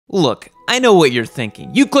Look, I know what you're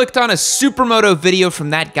thinking. You clicked on a Supermoto video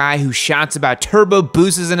from that guy who shouts about turbo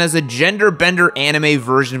boosters and has a gender bender anime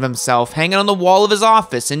version of himself hanging on the wall of his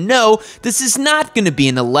office. And no, this is not going to be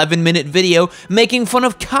an 11-minute video making fun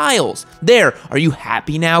of Kyle's. There, are you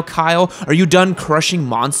happy now, Kyle? Are you done crushing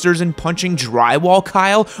monsters and punching drywall,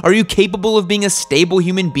 Kyle? Are you capable of being a stable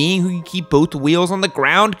human being who can keep both wheels on the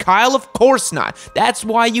ground, Kyle? Of course not. That's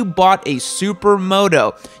why you bought a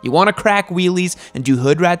Supermoto. You want to crack wheelies and do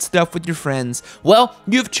hood rat stuff with your friends. Well,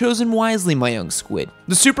 you have chosen wisely, my young squid.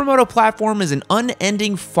 The Supermoto platform is an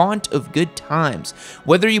unending font of good times.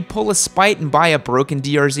 Whether you pull a spite and buy a broken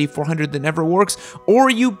DRZ 400 that never works, or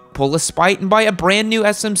you pull a spite and buy a brand new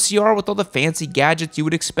SMCR with all the fancy gadgets you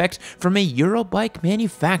would expect from a Eurobike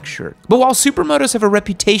manufacturer. But while Supermotos have a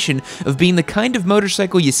reputation of being the kind of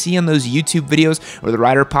motorcycle you see on those YouTube videos where the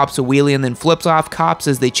rider pops a wheelie and then flips off cops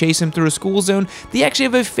as they chase him through a school zone, they actually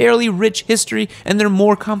have a fairly rich history and they're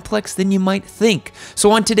more complex than you might think.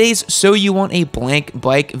 So on today's So You Want a Blank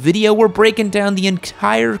Bike video, we're breaking down the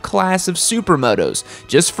entire class of Supermotos,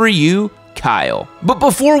 just for you, Kyle. But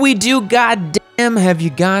before we do, goddamn, have you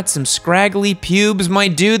got some scraggly pubes, my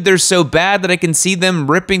dude? They're so bad that I can see them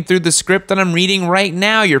ripping through the script that I'm reading right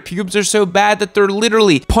now. Your pubes are so bad that they're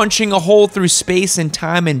literally punching a hole through space and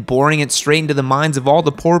time and boring it straight into the minds of all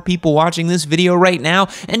the poor people watching this video right now.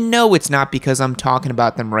 And no, it's not because I'm talking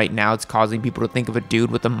about them right now. It's causing people to think of a dude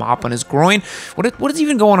with a mop on his groin. What is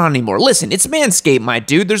even going on anymore? Listen, it's Manscaped, my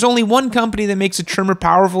dude. There's only one company that makes a trimmer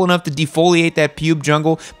powerful enough to defoliate that pube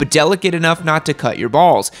jungle, but delicate enough not to cut your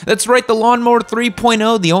balls. That's right, the Lawnmower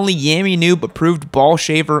 3.0, the only Yammie Noob approved ball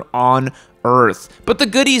shaver on Earth. But the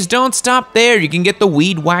goodies don't stop there. You can get the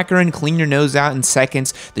Weed Whacker and clean your nose out in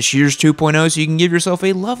seconds, the Shears 2.0 so you can give yourself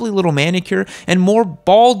a lovely little manicure, and more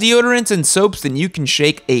ball deodorants and soaps than you can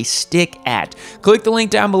shake a stick at. Click the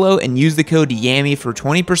link down below and use the code Yammie for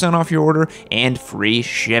 20% off your order and free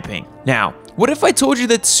shipping. Now, what if I told you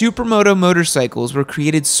that Supermoto motorcycles were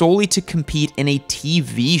created solely to compete in a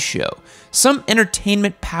TV show? Some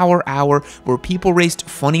entertainment power hour where people raced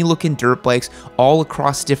funny-looking dirt bikes all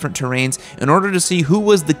across different terrains in order to see who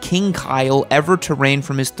was the King Kyle ever to reign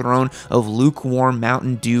from his throne of lukewarm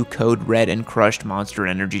Mountain Dew Code Red and crushed Monster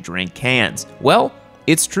Energy drink cans. Well,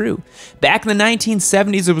 it's true. Back in the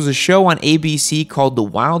 1970s, there was a show on ABC called The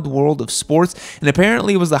Wild World of Sports, and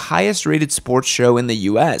apparently it was the highest rated sports show in the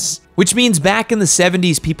US. Which means back in the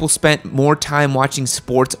 70s, people spent more time watching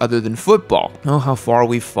sports other than football. Oh, how far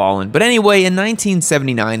we've fallen. But anyway, in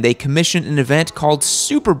 1979, they commissioned an event called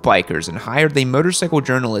Superbikers and hired a motorcycle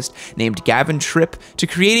journalist named Gavin Tripp to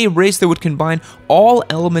create a race that would combine all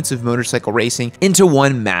elements of motorcycle racing into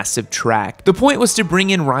one massive track. The point was to bring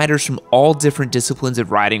in riders from all different disciplines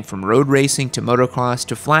of riding, from road racing to motocross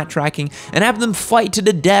to flat tracking, and have them fight to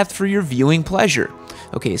the death for your viewing pleasure.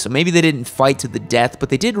 Okay, so maybe they didn't fight to the death, but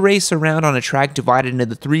they did race around on a track divided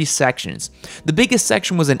into 3 sections. The biggest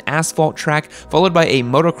section was an asphalt track, followed by a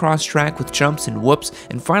motocross track with jumps and whoops,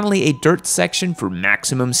 and finally a dirt section for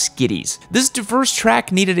maximum skiddies. This diverse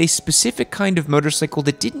track needed a specific kind of motorcycle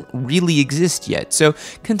that didn't really exist yet, so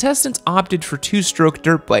contestants opted for 2-stroke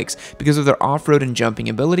dirt bikes because of their off-road and jumping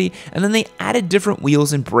ability, and then they added different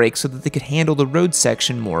wheels and brakes so that they could handle the road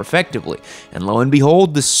section more effectively. And lo and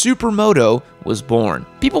behold, the Supermoto was born.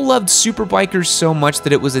 People loved Superbikers so much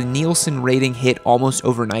that it was a Nielsen rating hit almost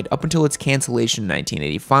overnight up until its cancellation in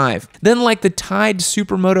 1985. Then, like the tide,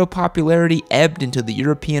 Supermoto popularity ebbed into the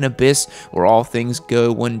European abyss where all things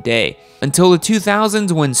go one day. Until the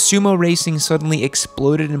 2000s, when sumo racing suddenly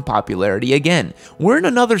exploded in popularity again. We're in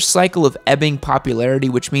another cycle of ebbing popularity,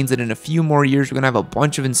 which means that in a few more years we're gonna have a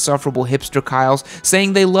bunch of insufferable hipster Kyles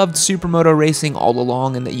saying they loved Supermoto racing all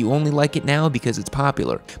along and that you only like it now because it's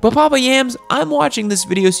popular. But Papa Yams, I'm watching this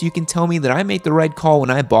video so you can tell me that I made the right call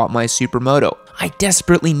when I bought my Supermoto. I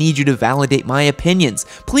desperately need you to validate my opinions.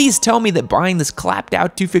 Please tell me that buying this clapped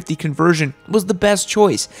out 250 conversion was the best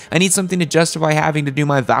choice. I need something to justify having to do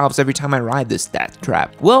my valves every time I ride this death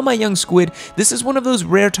trap. Well, my young squid, this is one of those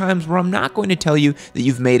rare times where I'm not going to tell you that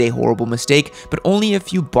you've made a horrible mistake, but only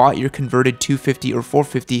if you bought your converted 250 or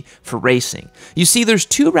 450 for racing. You see, there's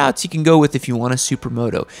 2 routes you can go with if you want a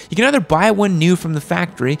Supermoto. You can either buy one new from the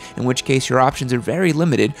factory, in which case your options are very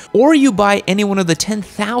limited, or you buy any one of the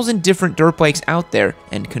 10,000 different dirt bikes out there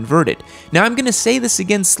and convert it. Now, I'm going to say this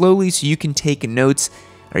again slowly so you can take notes.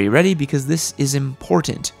 Are you ready? Because this is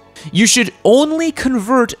important. You should only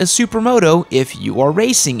convert a Supermoto if you are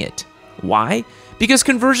racing it. Why? Because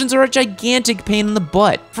conversions are a gigantic pain in the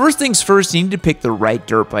butt. First things first, you need to pick the right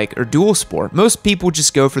dirt bike or dual sport. Most people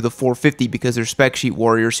just go for the 450 because they're spec sheet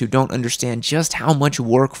warriors who don't understand just how much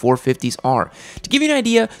work 450s are. To give you an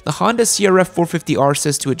idea, the Honda CRF 450R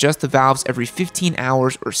says to adjust the valves every 15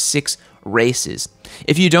 hours or 6 races.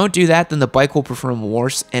 If you don't do that, then the bike will perform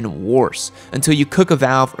worse and worse until you cook a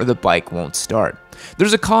valve or the bike won't start.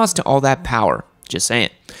 There's a cost to all that power. Just saying.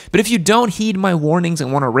 But if you don't heed my warnings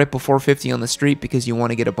and want to rip a 450 on the street because you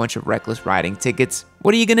want to get a bunch of reckless riding tickets,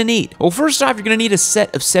 what are you going to need? Well, first off, you're going to need a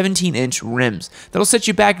set of 17-inch rims. That'll set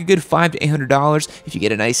you back a good $500 to $800 if you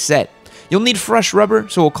get a nice set. You'll need fresh rubber,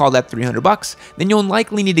 so we'll call that $300. Then you'll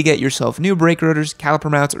likely need to get yourself new brake rotors, caliper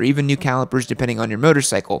mounts, or even new calipers depending on your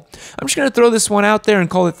motorcycle. I'm just going to throw this one out there and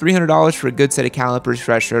call it $300 for a good set of calipers,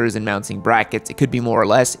 fresh rotors, and mounting brackets. It could be more or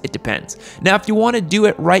less, it depends. Now, if you want to do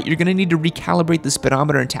it right, you're going to need to recalibrate the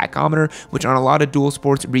speedometer and tachometer, which on a lot of dual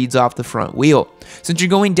sports reads off the front wheel. Since you're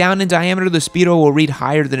going down in diameter, the speedo will read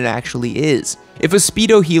higher than it actually is. If a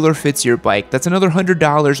speedo healer fits your bike, that's another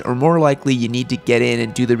 $100, or more likely you need to get in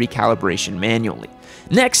and do the recalibration manually.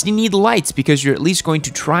 Next, you need lights because you're at least going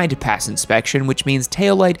to try to pass inspection, which means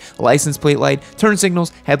tail light, license plate light, turn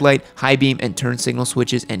signals, headlight, high beam, and turn signal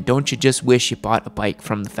switches, and don't you just wish you bought a bike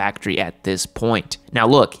from the factory at this point. Now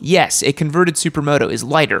look, yes, a converted Supermoto is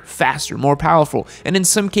lighter, faster, more powerful, and in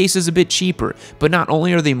some cases a bit cheaper, but not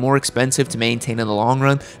only are they more expensive to maintain in the long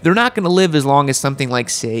run, they're not going to live as long as something like,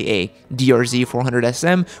 say, a DRZ 400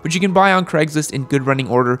 SM, which you can buy on Craigslist in good running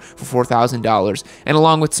order for $4,000, and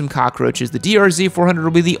along with some cockroaches, the DRZ 400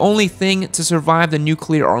 will be the only thing to survive the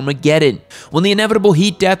nuclear Armageddon. When the inevitable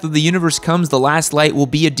heat death of the universe comes, the last light will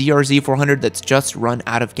be a DRZ 400 that's just run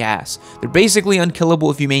out of gas. They're basically unkillable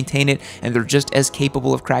if you maintain it, and they're just as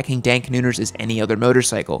capable of cracking dank nooners as any other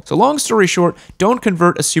motorcycle. So long story short, don't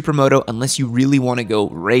convert a Supermoto unless you really want to go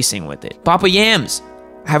racing with it. Papa Yams,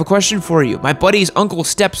 I have a question for you. My buddy's uncle's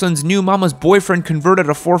stepson's new mama's boyfriend converted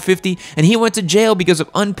a 450 and he went to jail because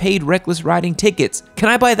of unpaid reckless riding tickets. Can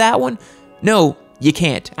I buy that one? No. You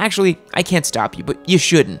can't. Actually, I can't stop you, but you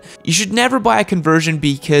shouldn't. You should never buy a conversion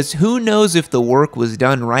because who knows if the work was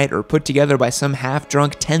done right or put together by some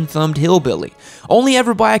half-drunk, 10-thumbed hillbilly. Only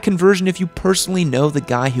ever buy a conversion if you personally know the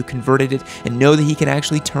guy who converted it and know that he can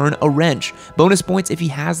actually turn a wrench. Bonus points if he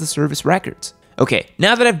has the service records. Okay,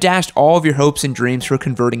 now that I've dashed all of your hopes and dreams for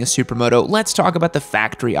converting a Supermoto, let's talk about the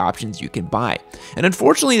factory options you can buy. And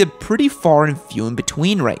unfortunately, they're pretty far and few in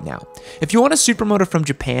between right now. If you want a Supermoto from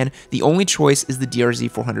Japan, the only choice is the DRZ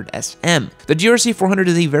 400 SM. The DRZ 400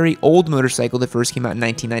 is a very old motorcycle that first came out in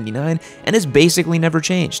 1999 and has basically never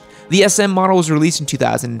changed. The SM model was released in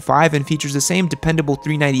 2005 and features the same dependable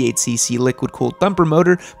 398cc liquid-cooled thumper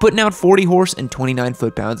motor, putting out 40 horse and 29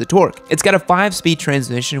 foot-pounds of torque. It's got a 5-speed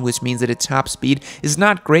transmission, which means that its top speed is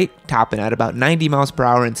not great, topping at about 90 miles per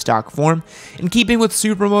hour in stock form. In keeping with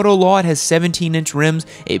Supermoto law, it has 17-inch rims,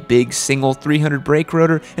 a big single 300 brake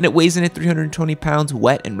rotor, and it weighs in at 320 pounds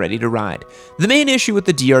wet and ready to ride. The main issue with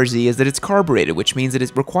the DRZ is that it's carbureted, which means that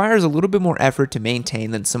it requires a little bit more effort to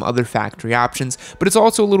maintain than some other factory options, but it's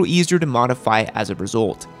also a little easier to modify as a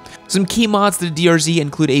result. Some key mods to the DRZ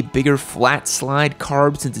include a bigger flat slide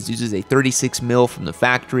carb since it uses a 36mm from the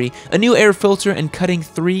factory, a new air filter, and cutting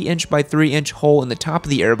 3-inch by 3-inch hole in the top of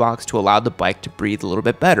the airbox to allow the bike to breathe a little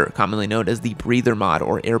bit better, commonly known as the breather mod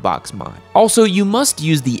or airbox mod. Also, you must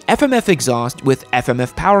use the FMF exhaust with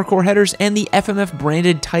FMF power core headers and the FMF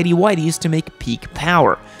branded tighty whities to make peak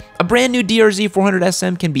power. A brand new DRZ 400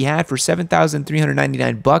 SM can be had for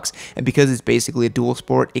 $7,399, and because it's basically a dual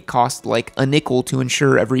sport, it costs like a nickel to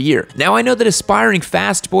insure every year. Now, I know that aspiring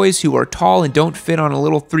fast boys who are tall and don't fit on a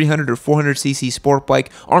little 300 or 400cc sport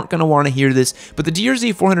bike aren't going to want to hear this, but the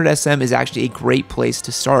DRZ 400 SM is actually a great place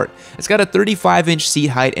to start. It's got a 35-inch seat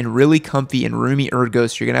height and really comfy and roomy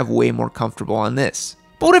ergos, so you're going to have way more comfortable on this.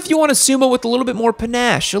 But what if you want a Sumo with a little bit more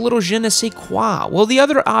panache, a little je ne sais quoi? Well, the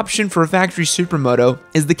other option for a factory Supermoto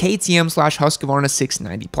is the KTM/Husqvarna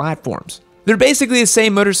 690 platforms. They're basically the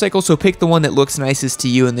same motorcycle, so pick the one that looks nicest to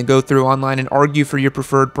you and then go through online and argue for your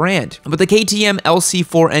preferred brand. But the KTM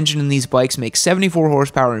LC4 engine in these bikes makes 74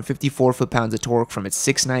 horsepower and 54 foot-pounds of torque from its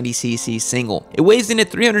 690cc single. It weighs in at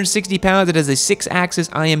 360 pounds, it has a 6-axis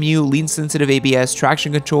IMU, lean-sensitive ABS,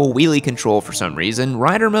 traction control, wheelie control for some reason,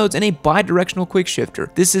 rider modes, and a bi-directional quick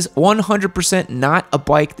shifter. This is 100% not a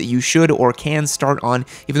bike that you should or can start on,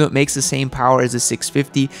 even though it makes the same power as a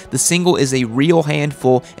 650. The single is a real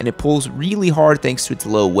handful, and it pulls really really hard thanks to its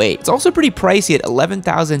low weight. It's also pretty pricey at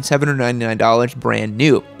 $11,799 brand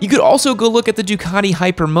new. You could also go look at the Ducati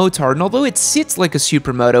Hyper Motard, and although it sits like a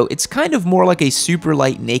Supermoto, it's kind of more like a super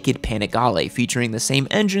light naked Panigale, featuring the same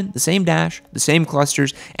engine, the same dash, the same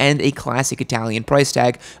clusters, and a classic Italian price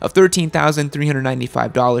tag of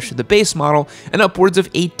 $13,395 for the base model and upwards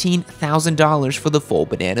of $18,000 for the full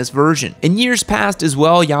bananas version. In years past as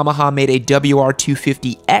well, Yamaha made a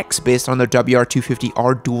WR250X based on their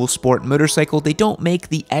WR250R dual sport motorcycle. They don't make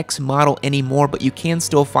the X model anymore, but you can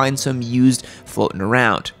still find some used floating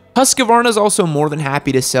around. Husqvarna is also more than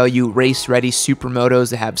happy to sell you race-ready supermotos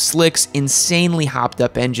that have slicks, insanely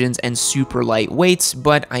hopped-up engines, and super light weights,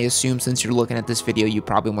 but I assume since you're looking at this video, you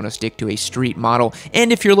probably want to stick to a street model,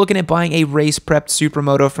 and if you're looking at buying a race-prepped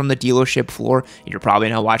supermoto from the dealership floor, you're probably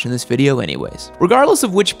not watching this video anyways. Regardless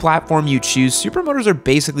of which platform you choose, supermotos are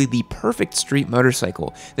basically the perfect street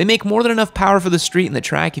motorcycle. They make more than enough power for the street and the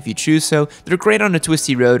track if you choose so, they're great on a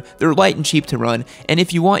twisty road, they're light and cheap to run, and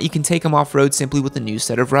if you want, you can take them off-road simply with a new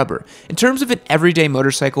set of rubber. In terms of an everyday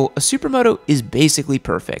motorcycle, a Supermoto is basically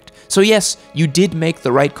perfect. So yes, you did make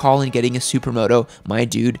the right call in getting a Supermoto, my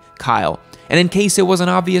dude, Kyle. And in case it wasn't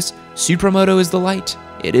obvious, Supermoto is the light.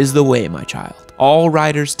 It is the way, my child. All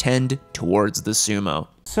riders tend towards the Sumo.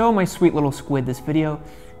 So my sweet little squid, this video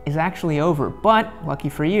is actually over, but lucky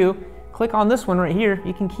for you, click on this one right here.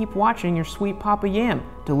 You can keep watching your sweet Papa Yam,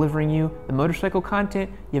 delivering you the motorcycle content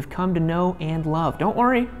you've come to know and love. Don't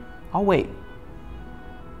worry, I'll wait.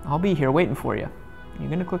 I'll be here waiting for you. You're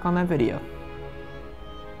gonna click on that video.